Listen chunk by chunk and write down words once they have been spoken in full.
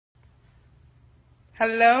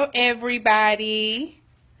Hello, everybody.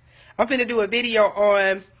 I'm finna do a video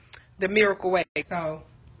on the Miracle Way. So,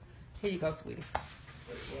 here you go, sweetie.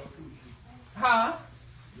 Huh?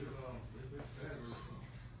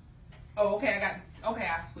 Oh, okay, I'll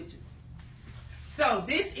switch it. So,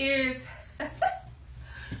 this is,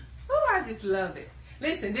 oh, I just love it.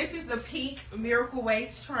 Listen, this is the Pink Miracle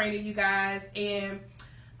Waist Trainer, you guys, and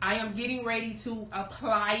I am getting ready to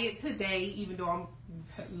apply it today, even though I'm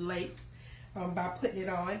late by putting it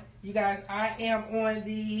on. You guys, I am on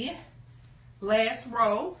the last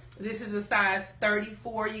row. This is a size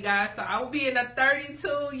 34, you guys, so I will be in a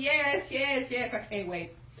 32. Yes, I can't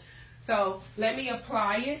wait. So let me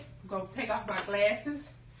apply it. I'm going to take off my glasses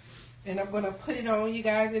and I'm going to put it on, you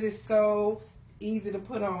guys. It is so easy to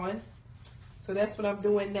put on. So that's what I'm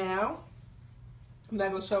doing now. I'm not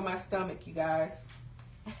going to show my stomach, you guys.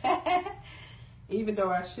 Even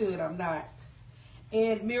though I should, I'm not.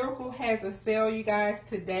 And Miracle has a sale, you guys,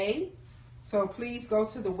 today. So please go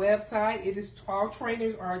to the website. It is, all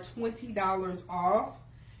trainers are $20 off,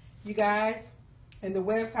 you guys. And the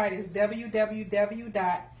website is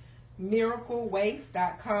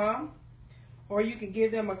www.miraclewaist.com. Or you can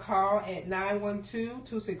give them a call at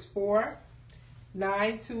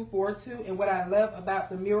 912-264-9242. And what I love about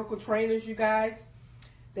the Miracle trainers, you guys,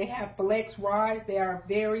 they have flex rides. They are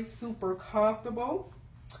very super comfortable.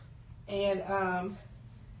 And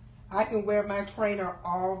I can wear my trainer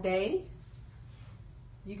all day,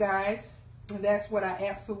 you guys. And that's what I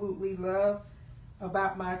absolutely love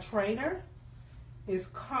about my trainer. It's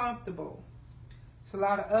comfortable. It's a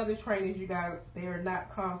lot of other trainers, you guys, they are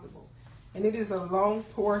not comfortable. And it is a long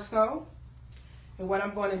torso. And what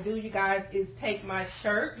I'm going to do, you guys, is take my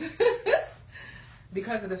shirt.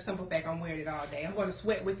 Because of the simple fact I'm wearing it all day. I'm going to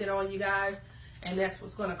sweat with it on, you guys. And that's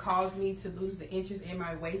what's going to cause me to lose the inches in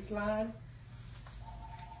my waistline.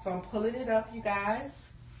 So I'm pulling it up, you guys.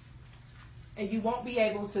 And you won't be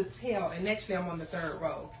able to tell. And actually, I'm on the third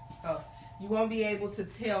row. So you won't be able to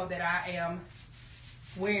tell that I am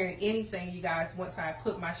wearing anything, you guys, once I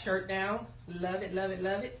put my shirt down. Love it, love it,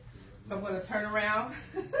 love it. So I'm going to turn around.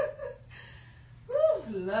 Woo,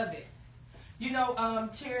 love it. You know,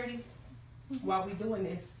 Charity, while we're doing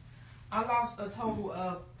this, I lost a total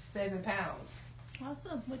of 7 pounds.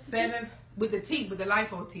 Awesome. With the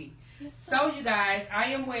lipo tea. So you guys,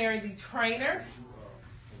 I am wearing the trainer,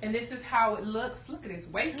 and this is how it looks. Look at this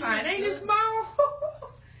waistline. Ain't it small?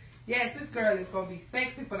 Yes, this girl is going to be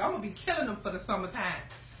sexy, but I'm going to be killing them for the summertime.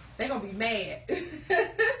 They're going to be mad.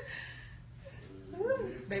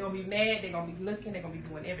 They're going to be mad. They're going to be looking. They're going to be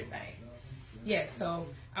doing everything. Yes, so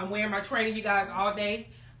I'm wearing my trainer, you guys, all day.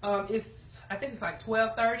 I think it's like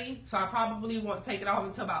 12:30, so I probably won't take it off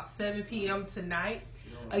until about 7 p.m. tonight.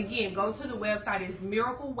 Again, go to the website. It's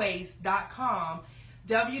miraclewaist.com,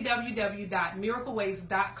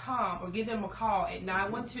 www.miraclewaist.com, or give them a call at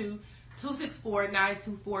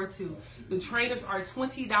 912-264-9242. The trainers are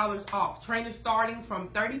 $20 off. Trainers starting from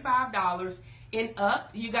 $35 and up.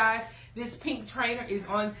 You guys, this pink trainer is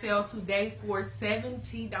on sale today for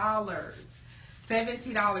 $70.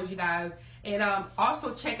 $70, you guys. And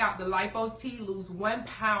also check out the Lipo Tea. Lose 1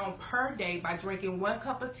 pound per day by drinking 1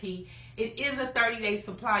 cup of tea. It is a 30-day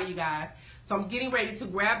supply, you guys. So I'm getting ready to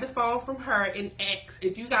grab the phone from her and ask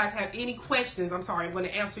if you guys have any questions. I'm sorry, I'm going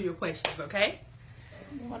to answer your questions, okay?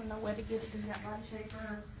 You want to know where to get it? Do you have body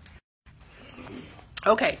shapers?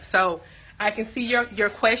 Okay, so I can see your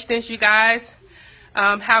questions, you guys.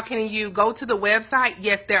 How can you go to the website?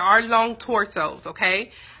 Yes, there are long torsos, okay?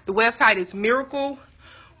 The website is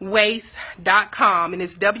miraclewaist.com, and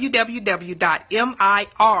it's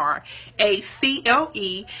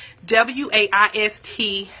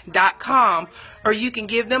www.miraclewaist.com, or you can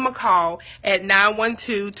give them a call at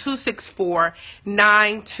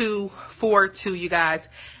 912-264-9242, you guys.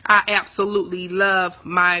 I absolutely love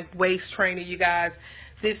my waist trainer, you guys.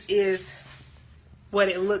 This is what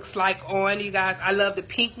it looks like on, you guys. I love the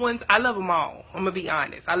pink ones. I love them all. I'm gonna be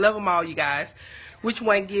honest. I love them all, you guys. Which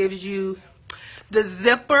one gives you the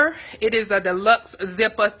zipper? It is a deluxe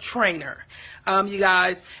zipper trainer, you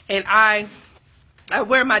guys. And I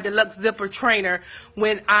wear my deluxe zipper trainer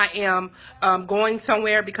when I am going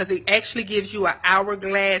somewhere, because it actually gives you an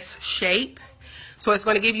hourglass shape. So it's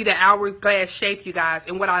going to give you the hourglass shape, you guys.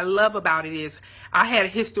 And what I love about it is I had a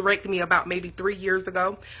hysterectomy about maybe 3 years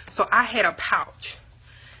ago. So I had a pouch.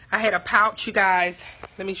 I had a pouch, you guys.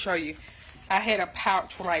 Let me show you. I had a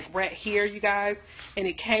pouch like right here, you guys. And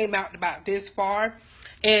it came out about this far.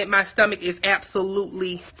 And my stomach is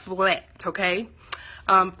absolutely flat, okay?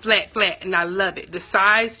 flat, and I love it. The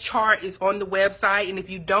size chart is on the website, and if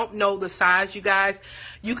you don't know the size, you guys,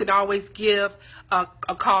 you can always give a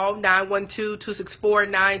call,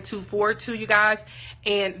 912-264-9242, you guys,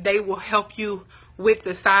 and they will help you with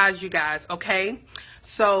the size, you guys, okay?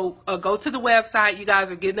 So go to the website, you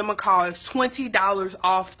guys, or give them a call. It's $20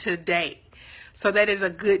 off today. So that is a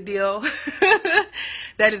good deal.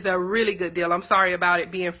 That is a really good deal. I'm sorry about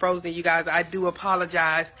it being frozen, you guys. I do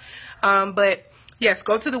apologize. But yes,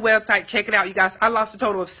 go to the website, check it out, you guys. I lost a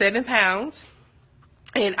total of 7 pounds.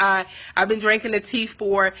 And I've been drinking the tea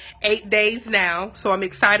for 8 days now. So I'm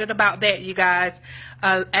excited about that, you guys.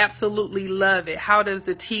 Absolutely love it. How does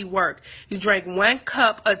the tea work? You drink 1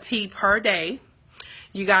 cup of tea per day,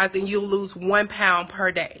 you guys, and you'll lose 1 pound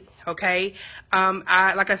per day. Okay,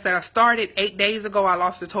 like I said, I started 8 days ago. I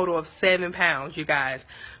lost a total of 7 pounds, you guys.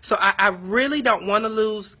 So I really don't want to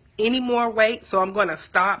lose any more weight, so I'm going to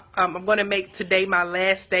stop. I'm going to make today my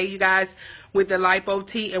last day, you guys, with the Lipo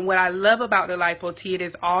Tea. And what I love about the Lipo Tea, it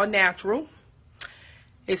is all natural.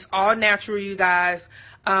 It's all natural, you guys,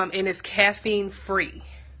 and it's caffeine free.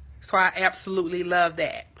 So I absolutely love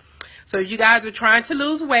that. So if you guys are trying to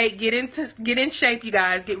lose weight, get in shape, you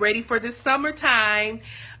guys. Get ready for the summertime.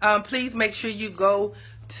 Please make sure you go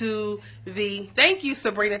to the, thank you,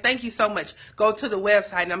 Sabrina. Thank you so much. Go to the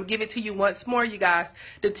website, and I'm going to give it to you once more, you guys.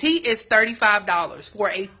 The tea is $35 for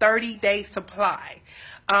a 30-day supply.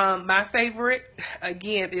 My favorite,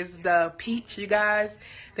 again, is the peach, you guys.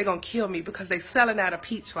 They're going to kill me because they're selling out of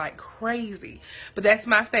peach like crazy. But that's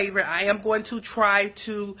my favorite. I am going to try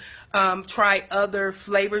other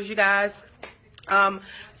flavors, you guys.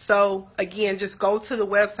 So again, just go to the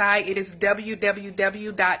website. It is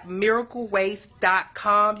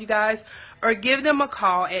www.miraclewaste.com, you guys, or give them a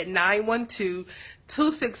call at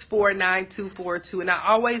 912-264-9242. And I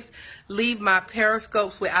always leave my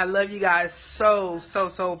Periscopes with I love you guys so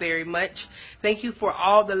very much. Thank you for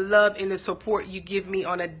all the love and the support you give me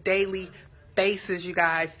on a daily basis, you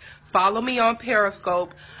guys. Follow me on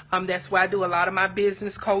Periscope. That's where I do a lot of my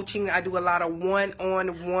business coaching. I do a lot of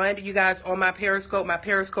one-on-one, you guys, on my Periscope. My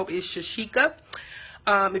Periscope is Shashika.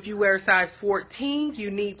 If you wear a size 14,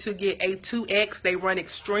 you need to get a 2X. They run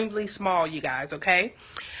extremely small, you guys, okay?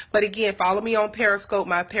 But again, follow me on Periscope.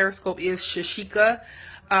 My Periscope is Shashika.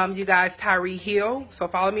 You guys, Tyree Hill. So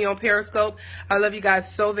follow me on Periscope. I love you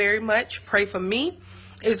guys so very much. Pray for me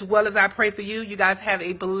as well as I pray for you. You guys have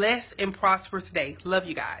a blessed and prosperous day. Love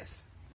you guys.